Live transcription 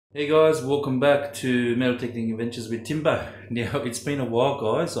Hey guys, welcome back to Metal Technique Adventures with Timbo. Now, it's been a while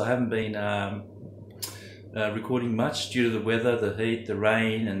guys, I haven't been recording much due to the weather, the heat, the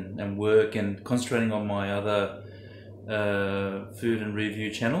rain and work, and concentrating on my other food and review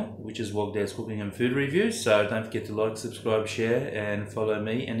channel, which is Wogdad's Cooking and Food Reviews. So don't forget to like, subscribe, share and follow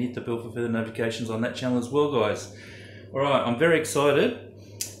me, and hit the bell for further notifications on that channel as well guys. Alright, I'm very excited.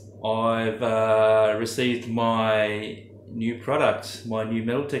 I've received my new product, my new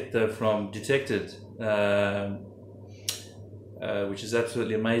metal detector from Detected, which is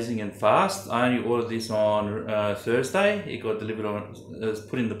absolutely amazing and fast. I only ordered this on Thursday. It got delivered on, it was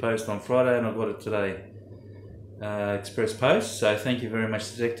put in the post on Friday, and I got it today, express post. So thank you very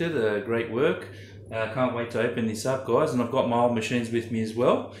much, Detected. Great work. Can't wait to open this up, guys. And I've got my old machines with me as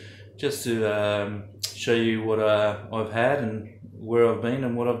well, just to show you what I've had and where I've been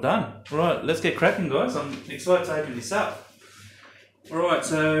and what I've done. Alright, let's get cracking guys. I'm excited to open this up. Alright,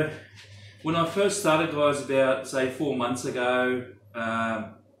 so when I first started guys, about say 4 months ago,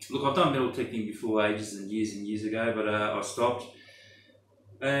 look, I've done metal detecting before ages and years ago, but I stopped.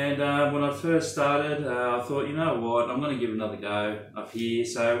 And when I first started, I thought, you know what, I'm going to give it another go up here.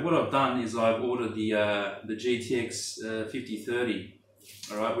 So what I've done is I've ordered the GTX 5030,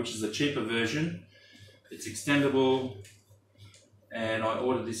 alright, which is a cheaper version. It's extendable. And I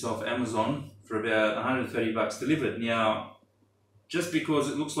ordered this off Amazon for about 130 bucks delivered. Now, just because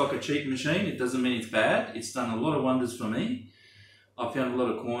it looks like a cheap machine, it doesn't mean it's bad. It's done a lot of wonders for me. I found a lot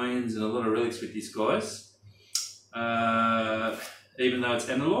of coins and a lot of relics with this, guys. Even though it's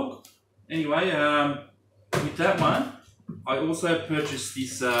analog. Anyway, with that one, I also purchased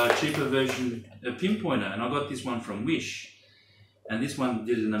this cheaper version of pinpointer, and I got this one from Wish. And this one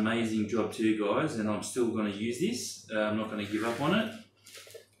did an amazing job too, guys, and I'm still going to use this. I'm not going to give up on it.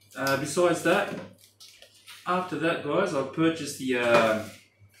 Besides that, after that, guys, I purchased the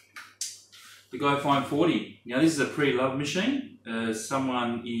Guy Fine 40. Now, this is a pre-loved machine.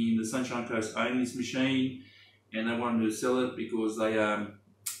 Someone in the Sunshine Coast owned this machine, and they wanted to sell it because they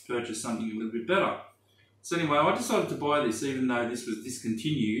purchased something a little bit better. So anyway, I decided to buy this, even though this was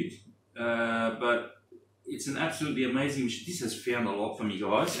discontinued, but it's an absolutely amazing machine. This has found a lot for me,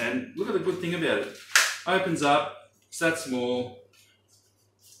 guys. And look at the good thing about it. Opens up, it's that small.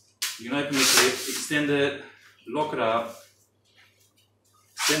 You can open the clip, extend it, lock it up,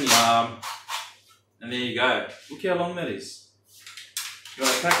 extend the arm, and there you go. Look how long that is. You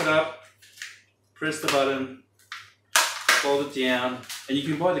want to pack it up, press the button, fold it down, and you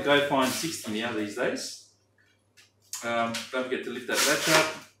can buy the Go Fine 60 now these days. Don't forget to lift that latch up,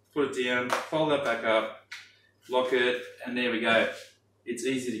 put it down, fold that back up, lock it, and there we go. It's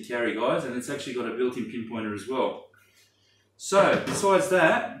easy to carry, guys, and it's actually got a built-in pinpointer as well. So, besides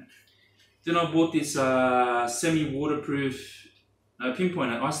that, then I bought this semi-waterproof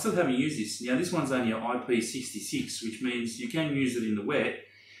pinpointer. I still haven't used this. Now, this one's only an IP66, which means you can use it in the wet,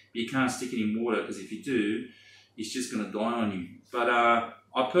 but you can't stick it in water, because if you do, it's just going to die on you. But I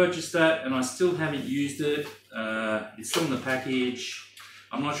purchased that, and I still haven't used it. It's still in the package.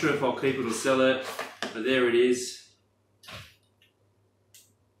 I'm not sure if I'll keep it or sell it, but there it is.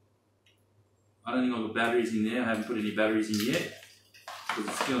 I don't think I've got batteries in there. I haven't put any batteries in yet because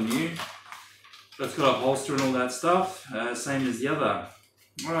it's still new. But it's got a holster and all that stuff, same as the other.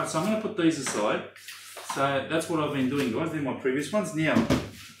 Alright, so I'm going to put these aside. So that's what I've been doing, guys. They're my previous ones. Now,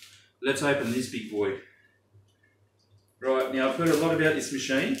 let's open this big boy. Right, now I've heard a lot about this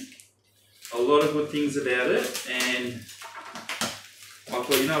machine. A lot of good things about it, and I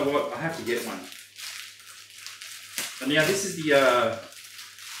thought, you know what, I have to get one. And now this is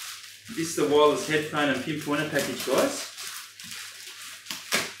the wireless headphone and pinpointer package, guys.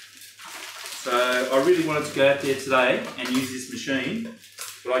 So I really wanted to go out there today and use this machine,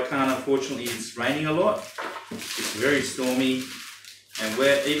 but I can't, unfortunately. It's raining a lot. It's very stormy, and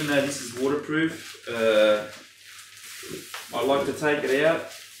even though this is waterproof, I like to take it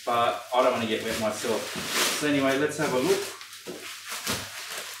out, but I don't want to get wet myself. So anyway, let's have a look.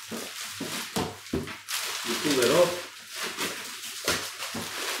 Pull that off,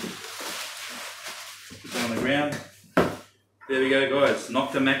 put that on the ground. There we go, guys.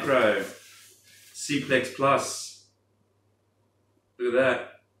 Nocta Macro Simplex Plus. Look at that.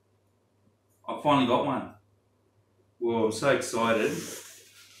 I finally got one. Well, I'm so excited.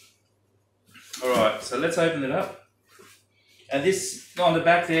 Alright, so let's open it up. And this, on the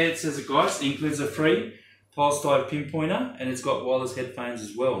back there, it says, guys, it includes a free pulse type pinpointer, and it's got wireless headphones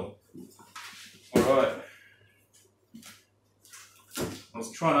as well. Alright. I was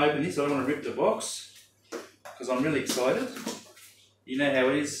trying to open this. I don't want to rip the box because I'm really excited. You know how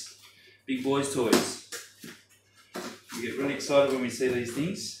it is, big boys' toys. We get really excited when we see these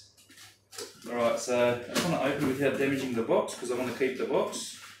things. Alright, so I just want to open it without damaging the box because I want to keep the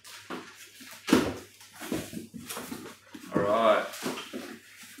box. Alright.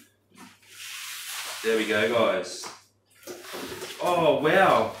 There we go, guys. Oh,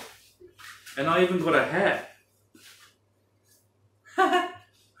 wow. And I even got a hat.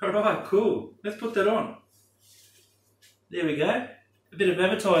 Alright, cool. Let's put that on. There we go. A bit of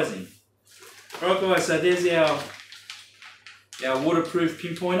advertising. Alright, guys, so there's our waterproof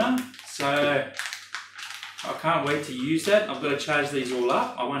pinpointer. So I can't wait to use that. I've got to charge these all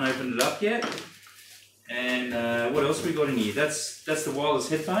up. I won't open it up yet. And what else we got in here? That's the wireless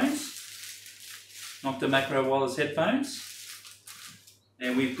headphones. Not the macro wireless headphones.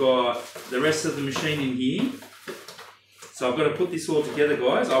 And we've got the rest of the machine in here. So I've got to put this all together,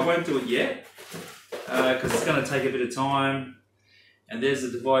 guys. I won't do it yet because it's going to take a bit of time. And there's the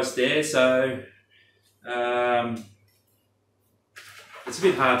device there. So it's a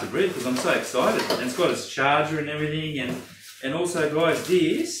bit hard to breathe because I'm so excited. And it's got its charger and everything. And also, guys,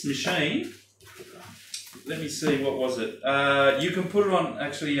 this machine, let me see, what was it? You can put it on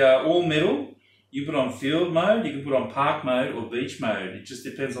actually all metal. You put it on field mode, you can put it on park mode or beach mode. It just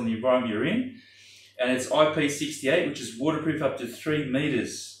depends on the environment you're in. And it's IP68, which is waterproof up to 3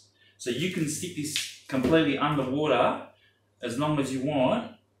 meters. So you can stick this completely underwater as long as you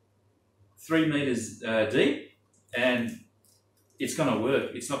want, 3 meters deep, and it's going to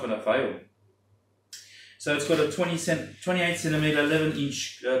work. It's not going to fail. So it's got a 28 centimeter, 11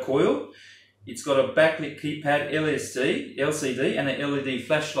 inch coil. It's got a backlit keypad, LCD, and an LED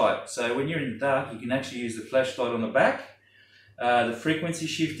flashlight. So when you're in the dark, you can actually use the flashlight on the back. The frequency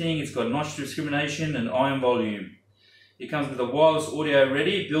shifting, it's got notch discrimination and ion volume. It comes with a wireless audio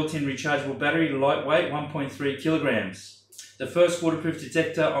ready, built-in rechargeable battery, lightweight, 1.3 kilograms. The first waterproof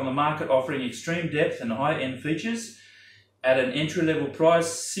detector on the market, offering extreme depth and high-end features at an entry-level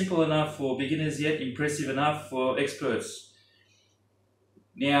price, simple enough for beginners yet impressive enough for experts.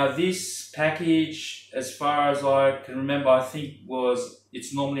 Now this package, as far as I can remember, I think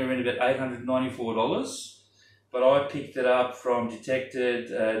it's normally around about $894, but I picked it up from Detected,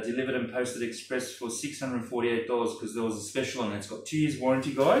 delivered and posted express for $648 because there was a special on it. It's got 2 years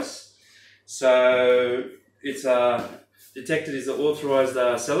warranty, guys. So it's Detected is the authorized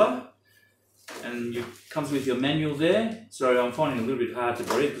seller, and it comes with your manual there. Sorry, I'm finding it a little bit hard to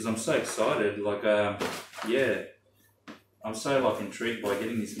breathe because I'm so excited. Like, yeah. I'm so intrigued by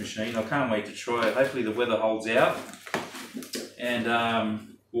getting this machine. I can't wait to try it. Hopefully the weather holds out and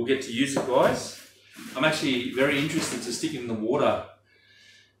we'll get to use it, guys. I'm actually very interested to stick it in the water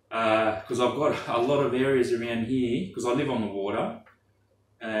because I've got a lot of areas around here because I live on the water,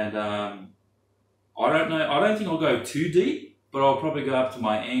 and I don't know. I don't think I'll go too deep, but I'll probably go up to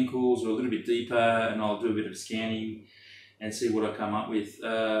my ankles or a little bit deeper, and I'll do a bit of scanning and see what I come up with.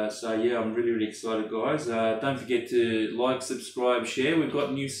 So yeah, I'm really excited, guys. Don't forget to like, subscribe, share. We've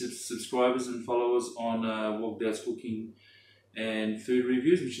got new subscribers and followers on Wogdale's Cooking and Food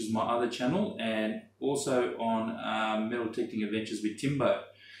Reviews, which is my other channel, and also on Metal Detecting Adventures with Timbo.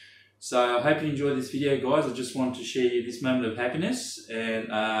 So I hope you enjoyed this video, guys. I just wanted to share you this moment of happiness, and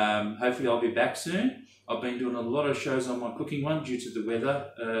hopefully I'll be back soon. I've been doing a lot of shows on my cooking one due to the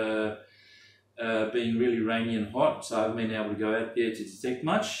weather being really rainy and hot, so I haven't been able to go out there to detect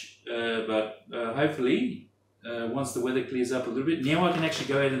much, but hopefully once the weather clears up a little bit, now I can actually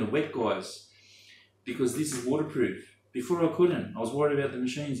go out in the wet, guys, because this is waterproof. Before I couldn't. I was worried about the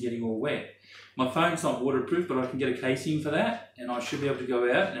machines getting all wet. My phone's not waterproof, but I can get a casing for that, and I should be able to go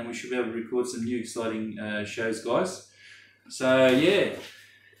out and we should be able to record some new exciting shows, guys. So yeah,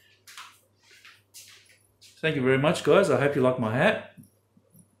 thank you very much, guys. I hope you like my hat.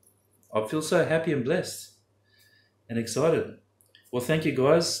 I feel so happy and blessed and excited. Well, thank you,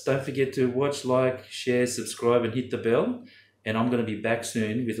 guys. Don't forget to watch, like, share, subscribe, and hit the bell. And I'm going to be back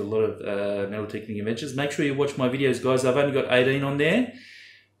soon with a lot of Metal Detecting Adventures. Make sure you watch my videos, guys. I've only got 18 on there.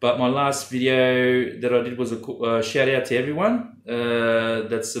 But my last video that I did was a shout out to everyone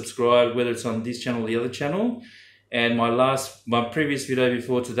that's subscribed, whether it's on this channel or the other channel. And my previous video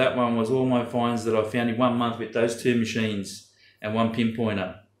before to that one was all my finds that I found in 1 month with those 2 machines and 1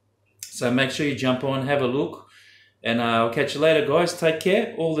 pinpointer. So make sure you jump on, have a look, and I'll catch you later, guys. Take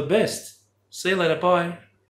care. All the best. See you later. Bye.